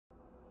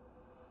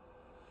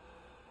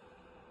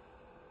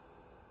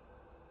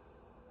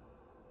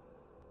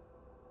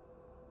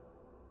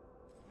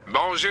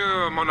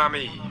Bonjour, mon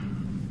ami.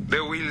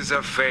 The wheels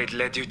of fate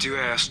led you to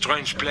a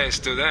strange place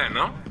today,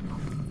 no?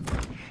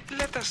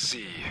 Let us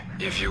see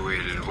if you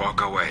will walk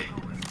away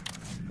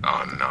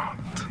or not.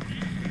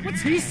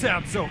 What's he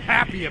sound so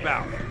happy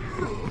about?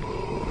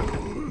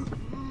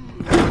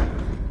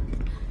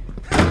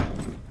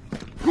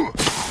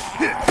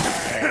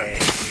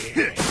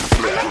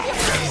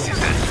 This is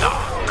a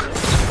lock.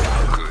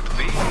 Could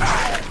be.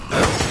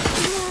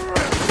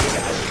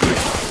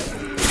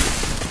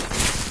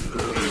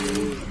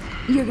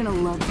 You're gonna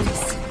love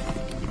this.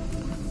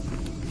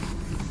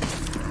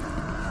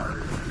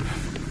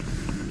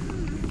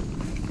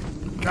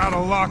 Got a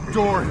locked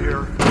door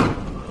here.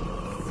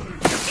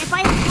 If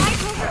I apply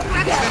closer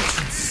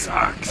direction...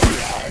 Sucks.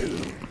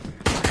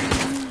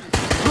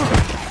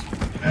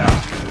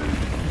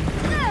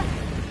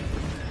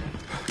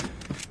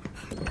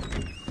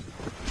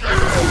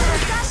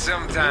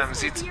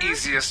 Sometimes it's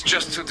easiest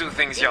just to do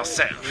things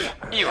yourself.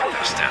 You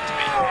understand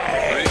me.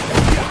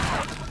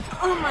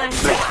 Oh my...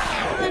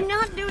 I'm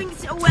not doing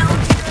so well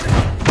here.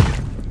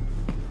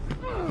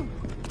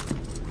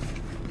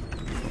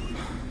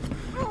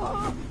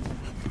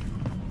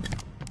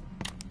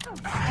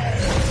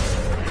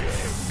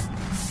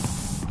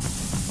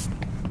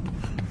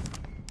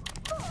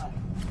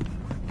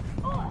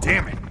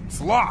 Damn it,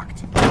 it's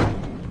locked.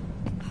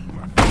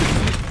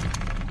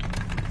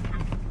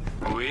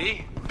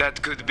 Oui,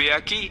 that could be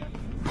a key.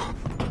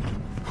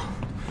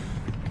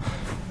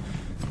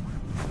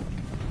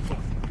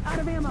 Out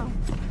of ammo.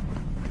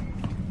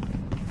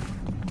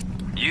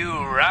 You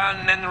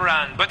run and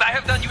run, but I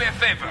have done you a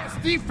favor.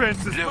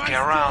 Defense is Look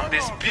around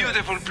this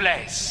beautiful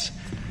place.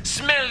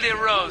 Smell the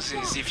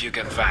roses if you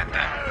can find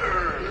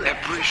them.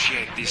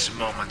 Appreciate this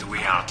moment we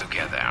are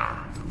together.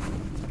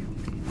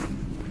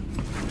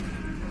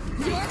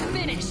 You're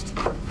finished.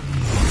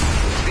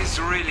 This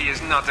really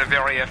is not a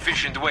very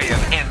efficient way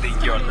of ending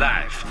your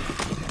life.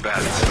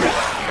 But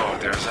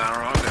orders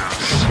are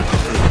orders.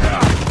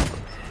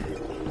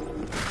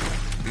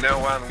 No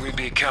one will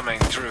be coming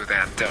through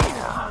that door.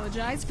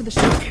 Apologize for the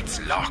show. It's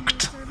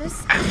locked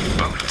and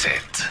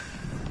bolted.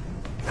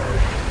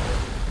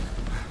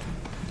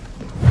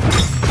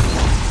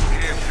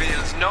 He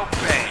feels no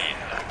pain.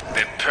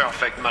 The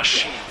perfect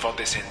machine for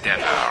this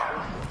endeavor.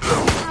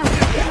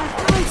 I'm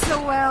not doing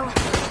so well.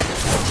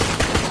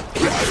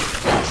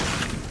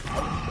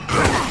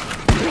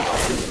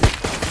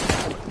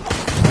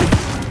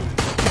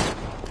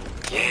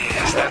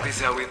 Yes, that is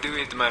how we do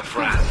it, my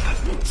friend.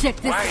 Check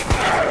this. Why do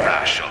you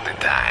rush all the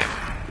time?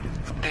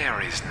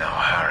 There is no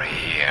hurry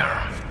here.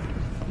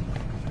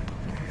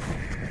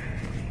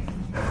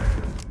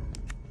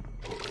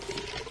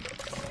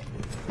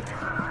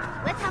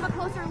 Let's have a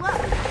closer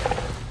look.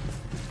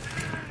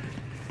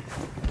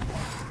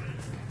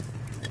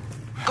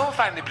 Go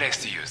find a place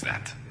to use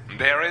that.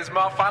 There is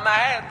more fun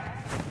ahead.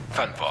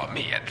 Fun for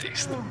me, at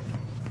least.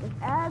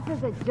 As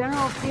is a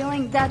general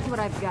feeling, that's what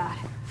I've got.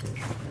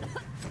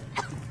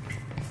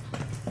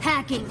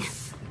 Hacking.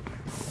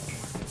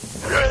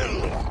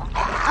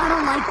 I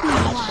don't like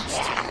being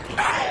watched.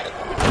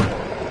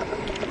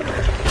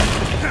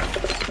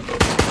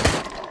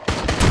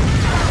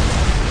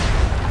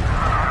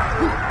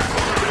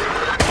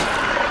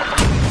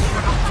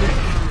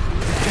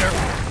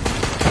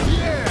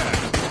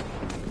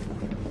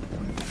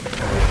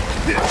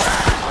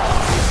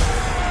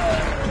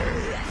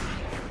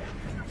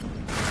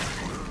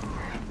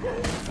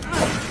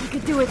 You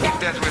could do it. If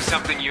that was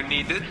something you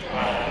needed,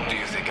 do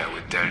you think I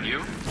would tell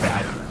you?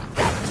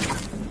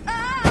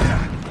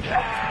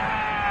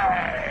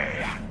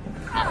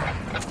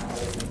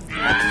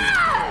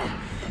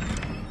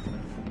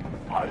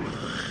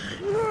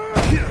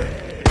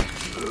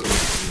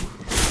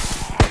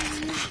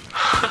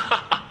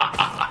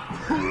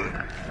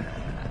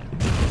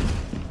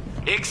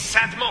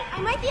 Excitement,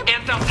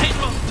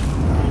 entertainment,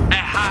 a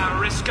high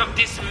risk of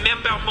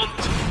dismemberment.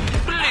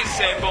 Please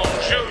say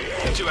bonjour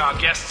to our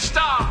guest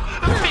star,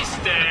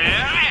 Mr.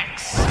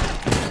 X.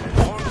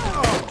 Oh,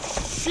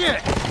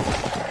 shit!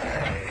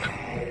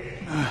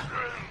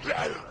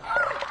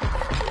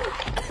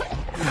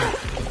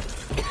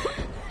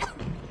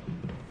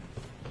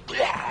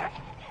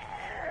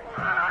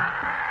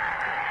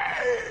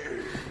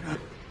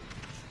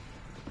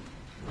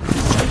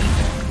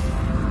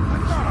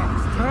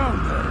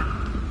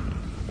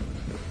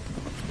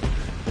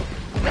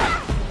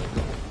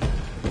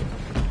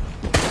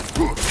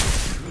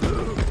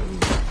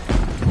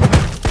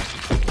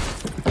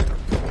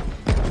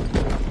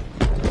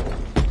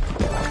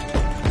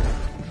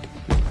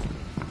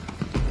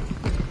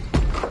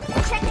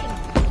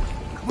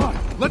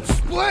 Let's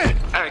split!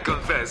 I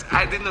confess,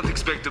 I did not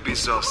expect to be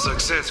so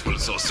successful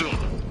so soon.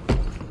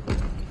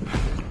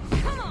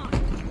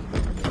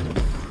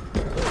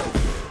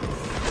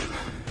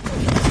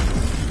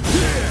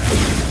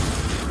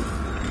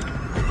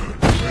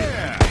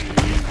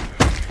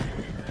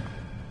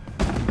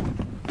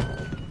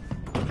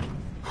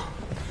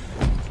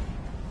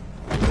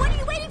 What are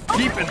you waiting for?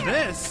 Keeping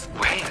this?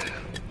 Well,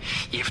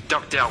 if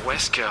Dr.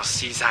 Wesker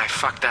sees I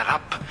fucked that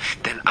up,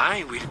 then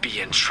I will be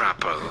in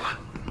trouble.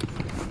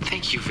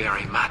 Thank you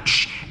very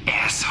much,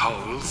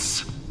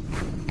 assholes.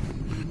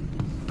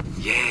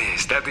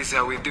 Yes, that is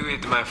how we do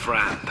it, my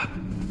friend.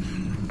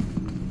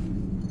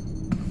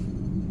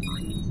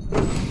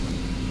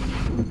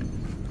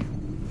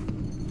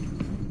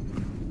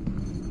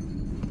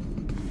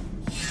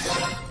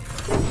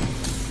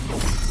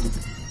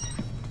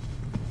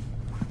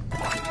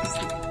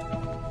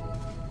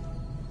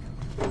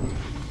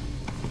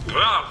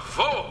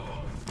 Bravo!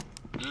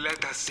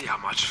 Let us see how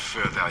much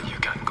further you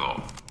can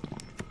go.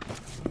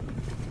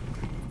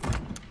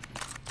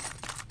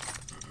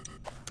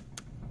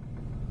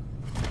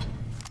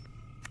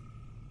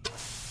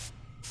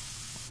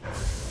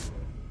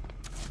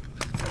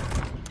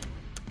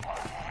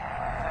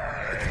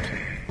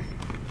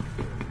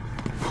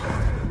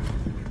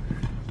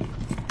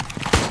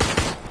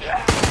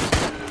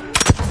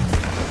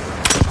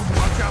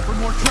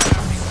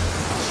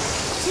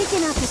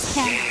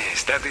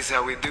 Yes, that is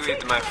how we do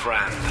it, my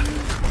friend.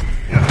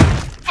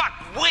 Fuck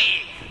we!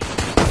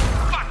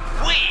 Fuck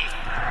we!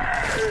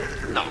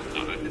 No,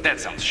 that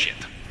sounds shit.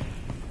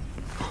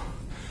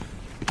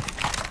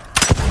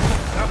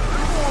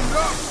 Warmed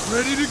up,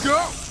 ready to go.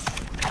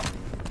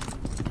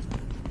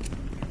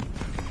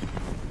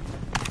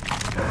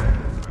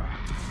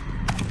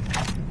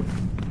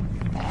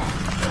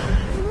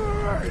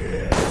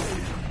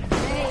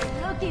 Hey,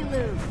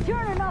 looky-loo,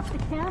 turning off the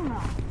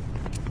camera.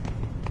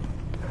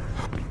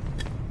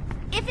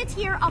 If it's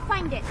here, I'll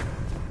find it.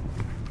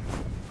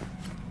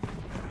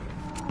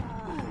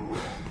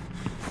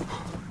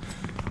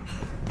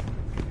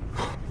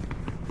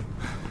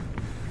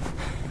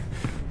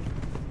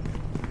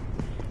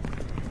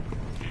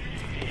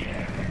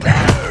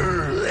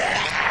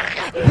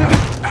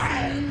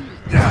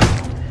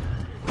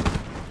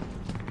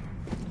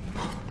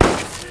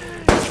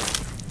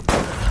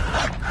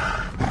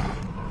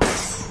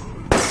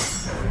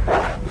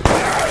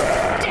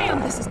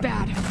 Damn, this is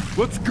bad.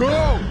 Let's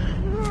go!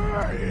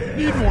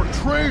 Need more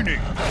training!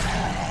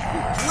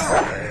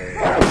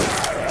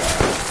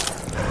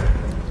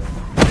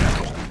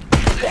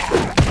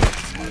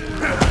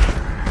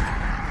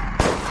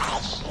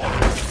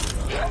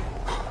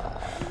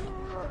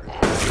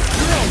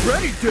 You're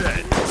already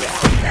dead!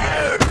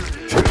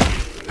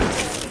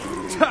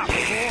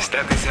 Yes,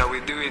 that is how we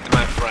do it,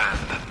 my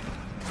friend.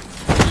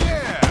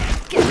 Yeah!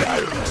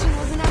 Action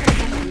wasn't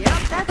everything. Yep,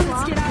 that's Let's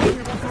wrong. get out of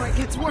here before it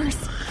gets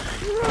worse.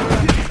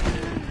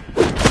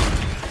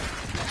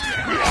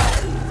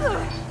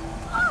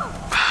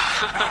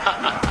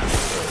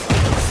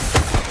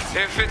 A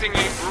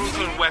fittingly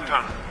brutal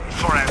weapon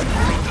for a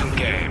brutal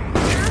game.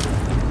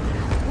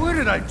 What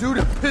did I do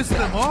to piss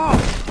them off?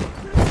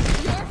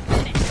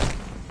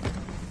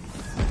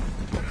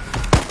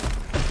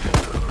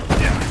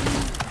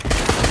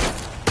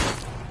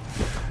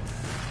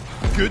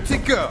 Good to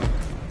go.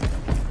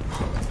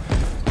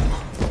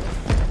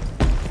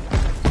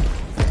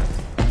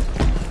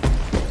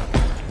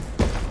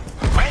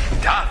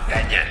 Well done,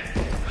 Daniel.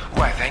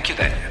 Why, thank you,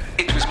 Daniel.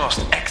 It was most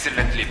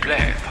excellently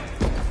played.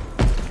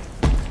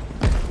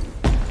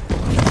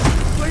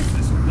 Place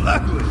is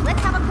ugly.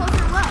 Let's have a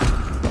closer look.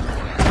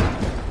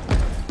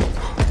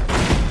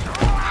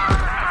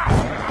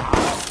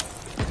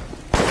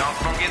 Don't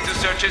forget to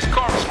search his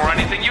corpse for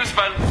anything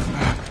useful.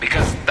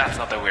 Because that's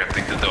not a weird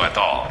thing to do at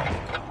all.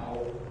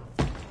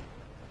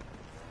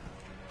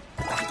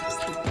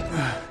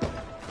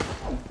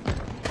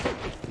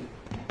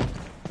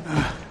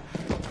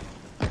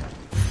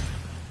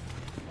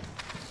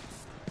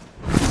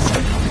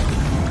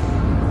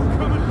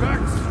 Coming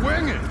back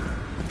swinging.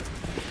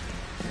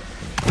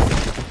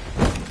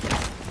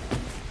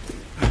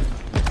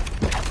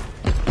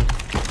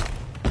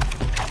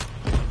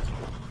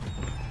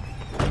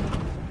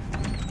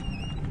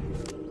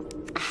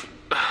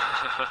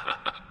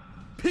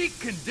 Peak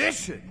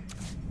condition.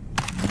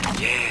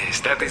 Yes,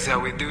 that is how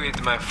we do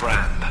it, my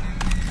friend.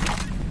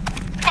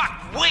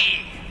 Fuck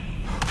we!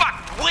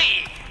 Fuck we!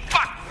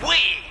 Fuck we!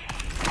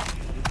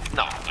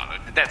 No,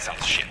 that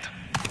sounds shit.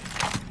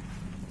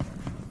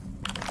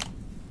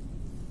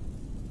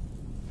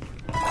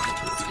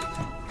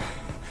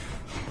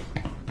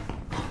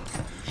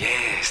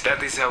 Yes,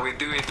 that is how we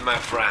do it, my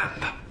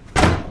friend.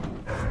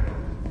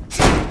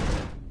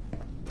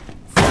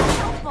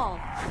 Helpful.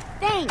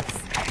 Thanks.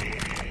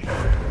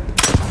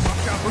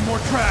 Watch out for more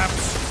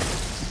traps.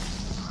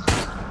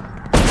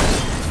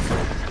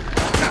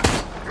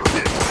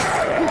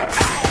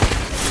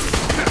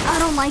 I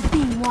don't like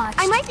being watched.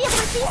 I might be able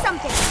to see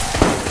something.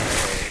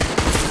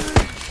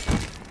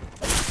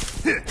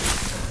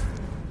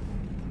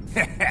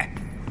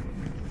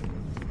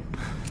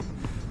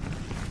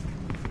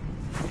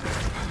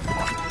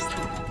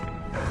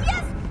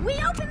 Yes, we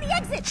opened the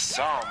exit.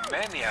 So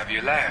many of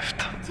you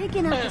left.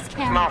 Taking out this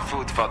camera. More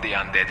food for the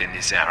undead in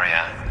this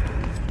area.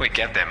 We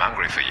kept them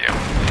hungry for you,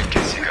 in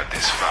case you got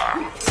this far.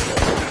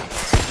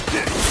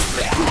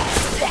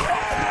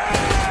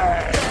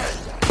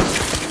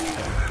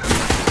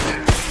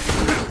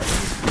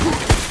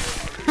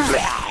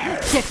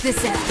 Check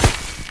this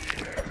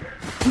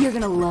out. You're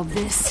gonna love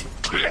this.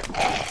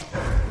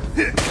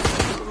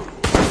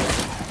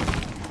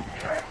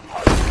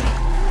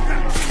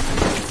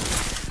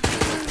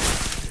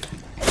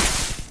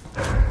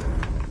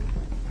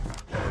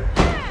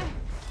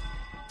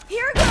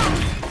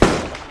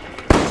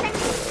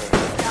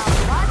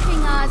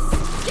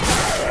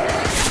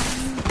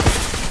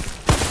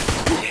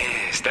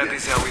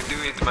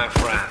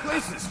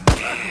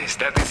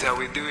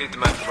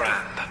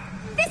 friend.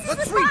 This is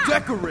Let's the spot!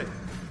 redecorate.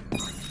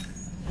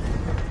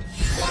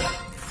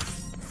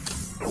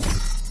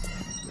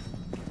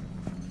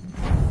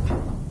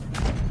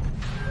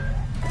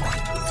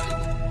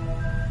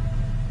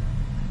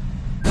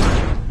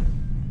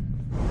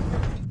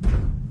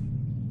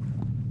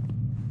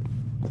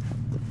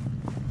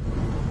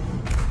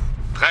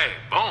 Très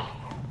bon.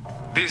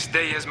 This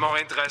day is more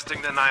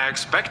interesting than I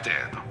expected.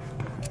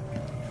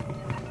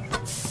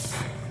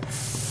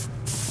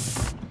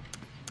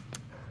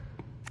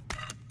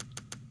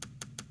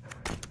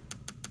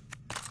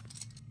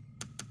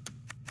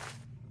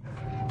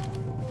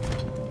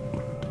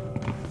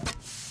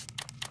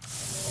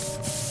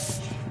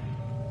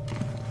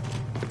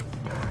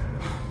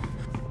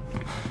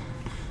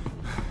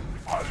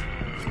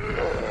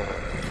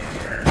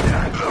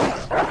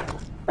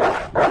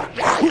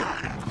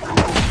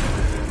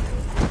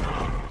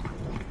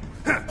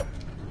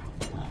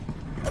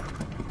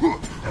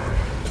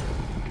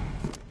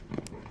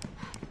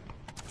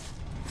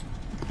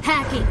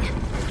 Hacking.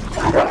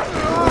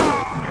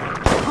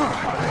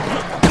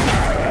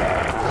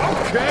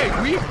 Okay,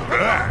 we...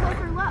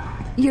 Closer look.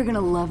 You're gonna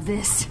love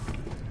this.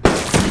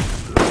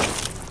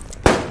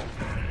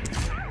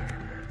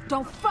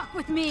 Don't fuck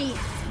with me!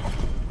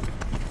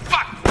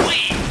 Fuck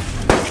we!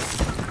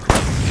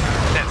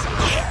 That's some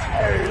shit.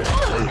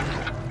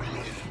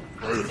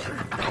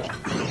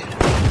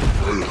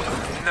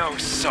 No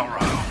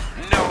sorrow,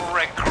 no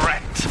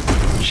regret.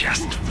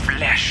 Just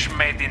flesh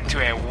made into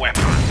a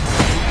weapon.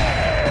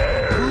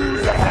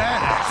 Who's that?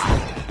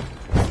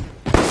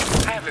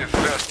 I have a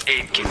first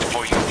aid kit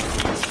for you.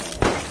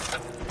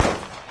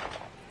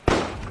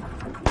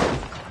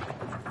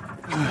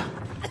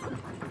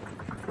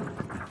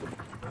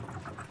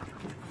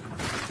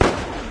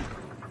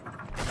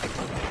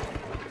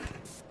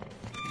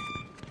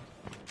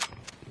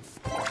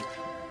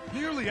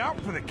 Nearly out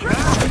for the count.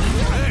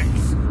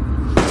 Thanks.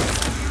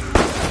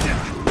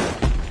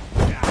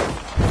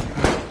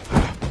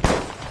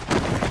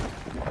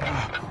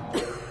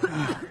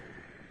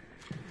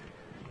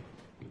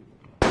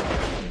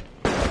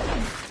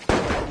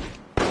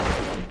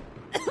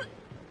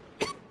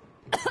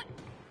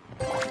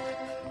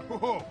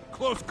 Oh,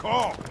 close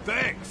call.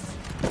 Thanks.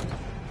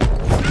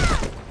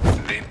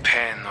 The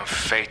pen of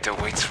fate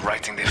awaits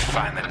writing the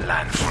final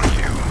line for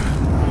you.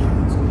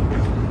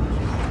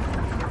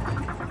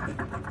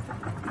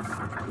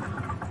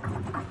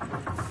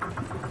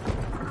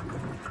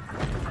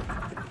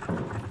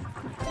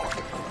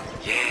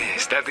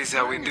 Yes, that is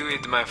how we do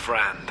it, my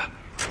friend.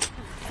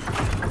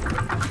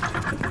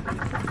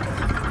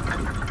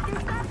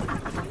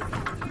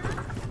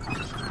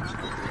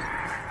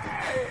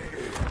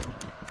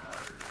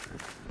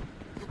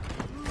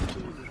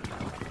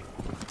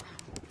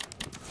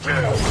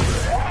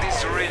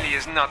 This really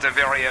is not a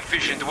very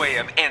efficient way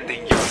of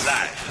ending your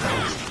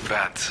life.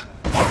 But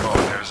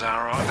others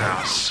are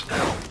others.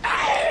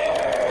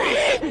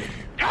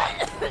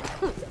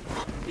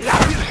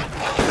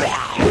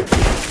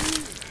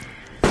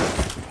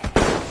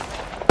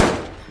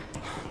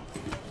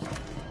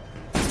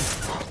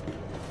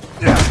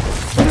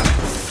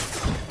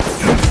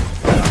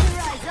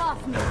 Rise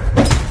off me!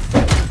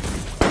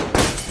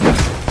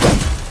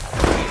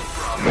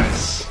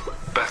 Progress,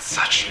 but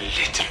such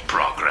little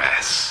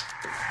progress.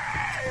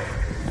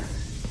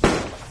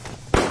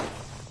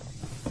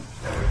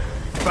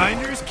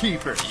 Finders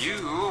keepers.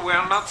 You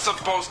were not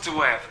supposed to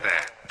have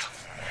that.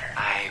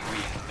 I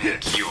will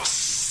make you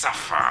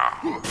suffer.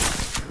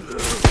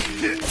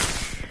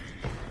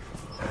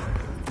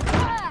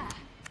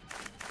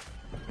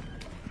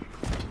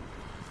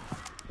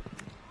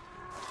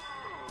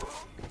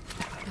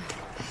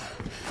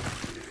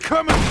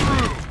 Coming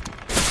through.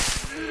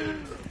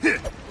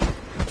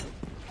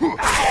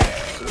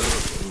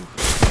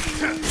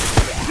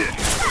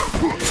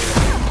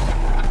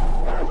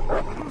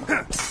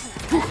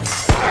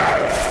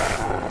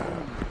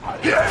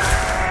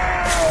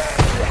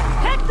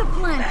 Heck the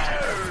flint!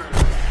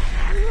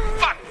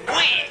 Fuck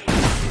we!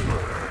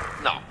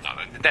 No,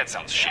 that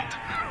sounds shit.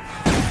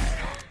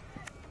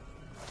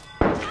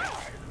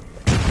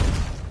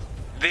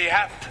 The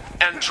hat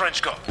and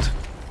trench coat.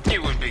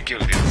 You will be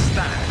killed in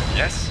style,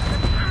 yes?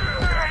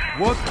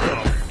 What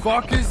the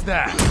fuck is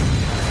that?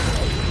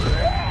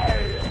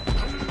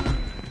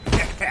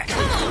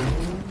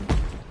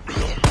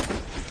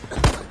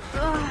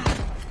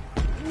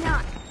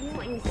 Not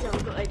feeling so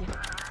good.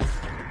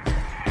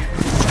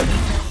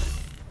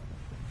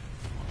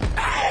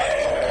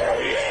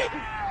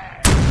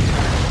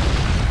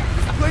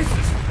 This place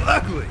is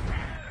ugly.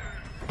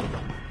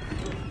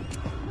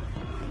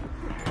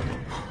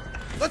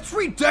 Let's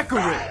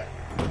redecorate.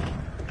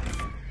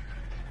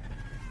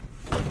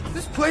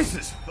 This place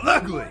is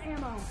ugly.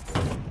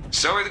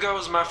 So it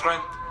goes, my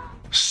friend.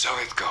 So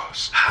it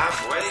goes.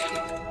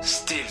 Halfway,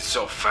 still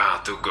so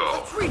far to go.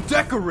 Let's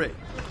redecorate.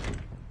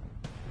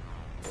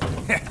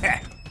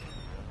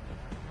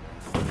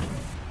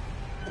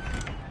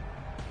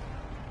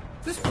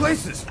 This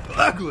place is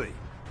ugly.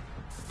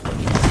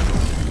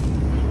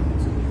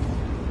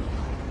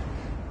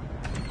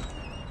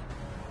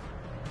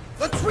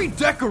 Let's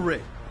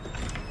redecorate.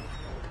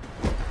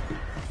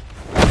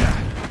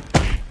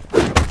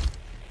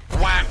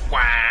 Wah,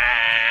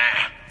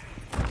 wah.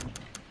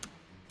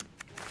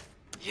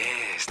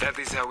 Yes, that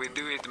is how we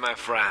do it, my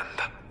friend.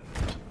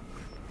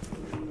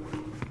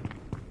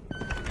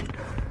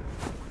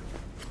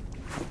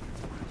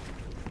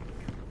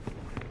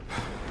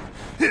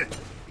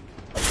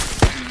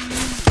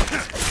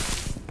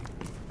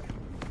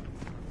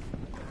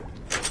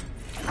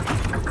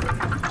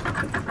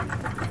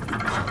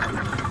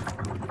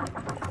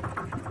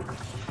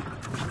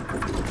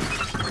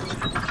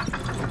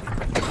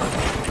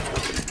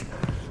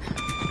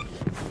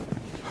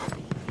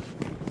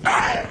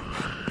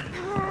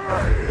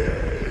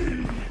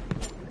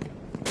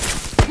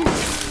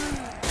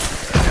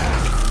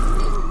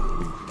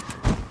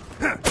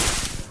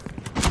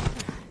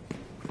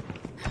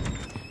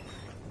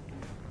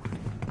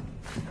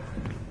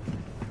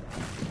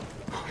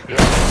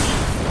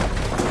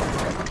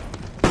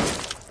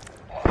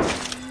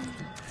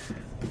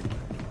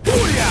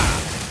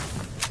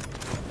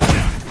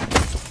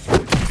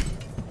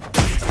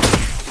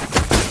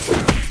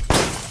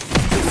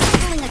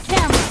 Pulling a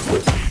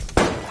camera.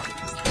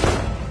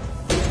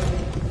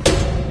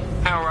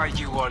 How are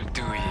you all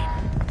doing?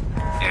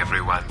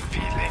 Everyone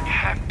feeling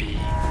happy?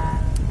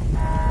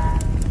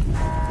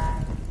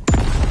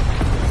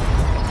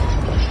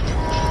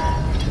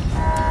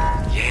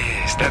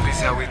 Yes, that is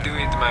how we do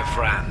it, my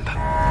friend.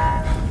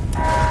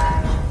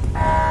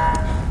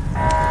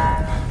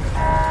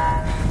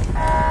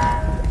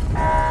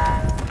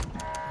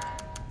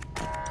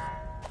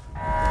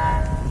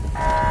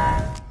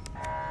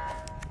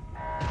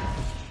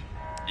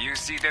 You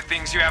see the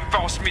things you have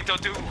forced me to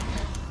do?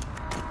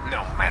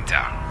 No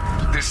matter.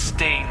 The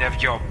stain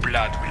of your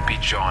blood will be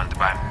joined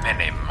by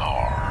many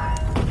more.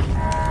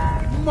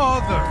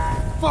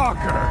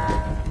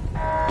 Motherfucker!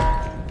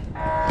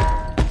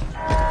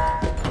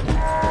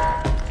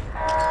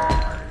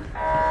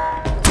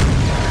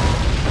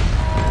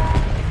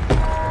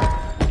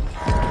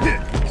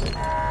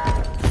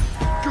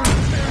 Gonna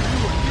tear you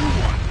a new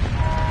one.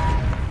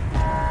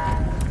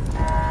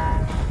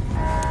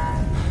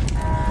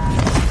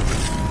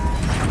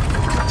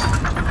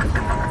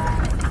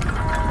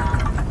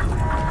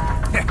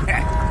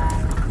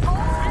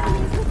 All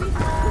enemies will be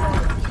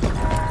destroyed.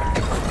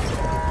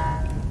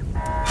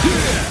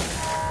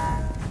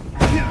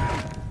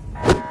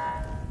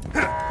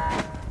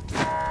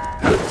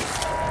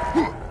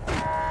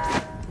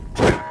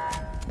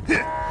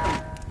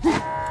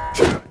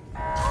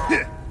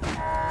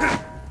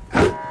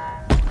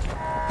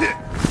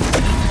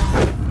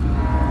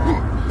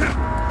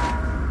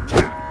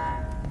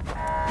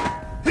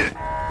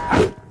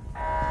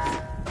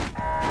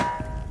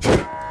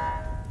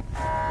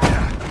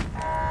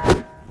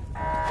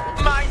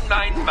 Mine,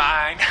 mine,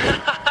 mine.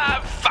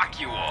 Fuck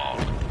you all.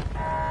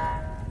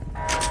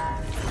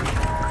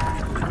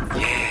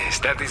 Yes,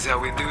 that is how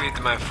we do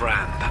it, my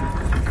friend.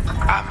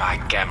 Are my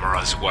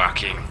cameras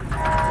working?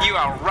 You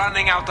are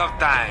running out of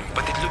time,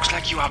 but it looks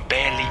like you are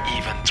barely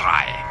even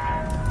trying.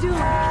 Do it.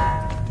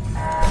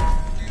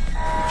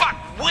 Fuck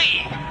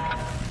we!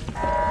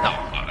 No,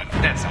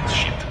 that sounds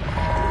shit.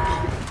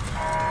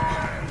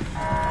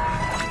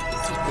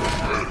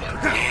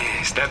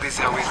 Yes, that is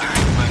how we do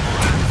it, my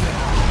friend.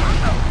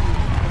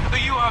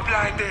 You are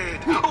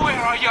blinded.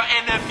 Where are your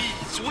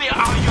enemies? Where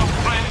are your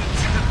friends?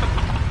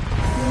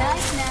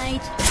 Night,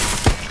 night.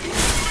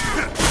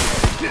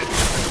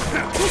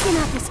 Taking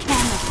out this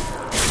camera.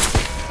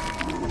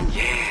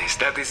 Yes,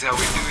 that is how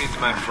we do it,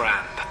 my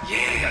friend.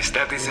 Yes,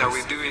 that is how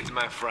we do it,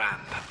 my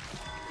friend.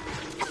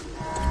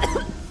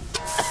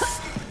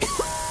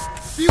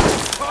 Feel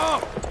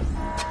up!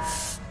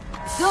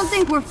 Don't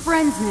think we're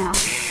friends now.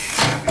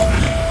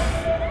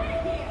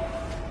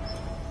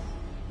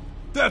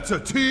 That's a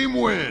team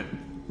win!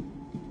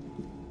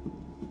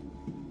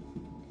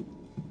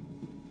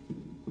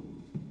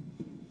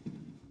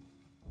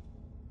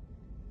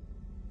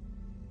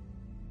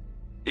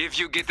 If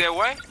you get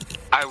away,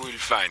 I will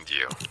find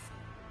you.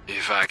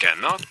 If I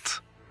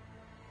cannot,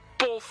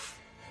 poof,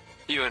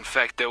 you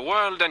infect the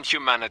world and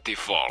humanity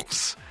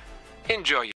falls. Enjoy.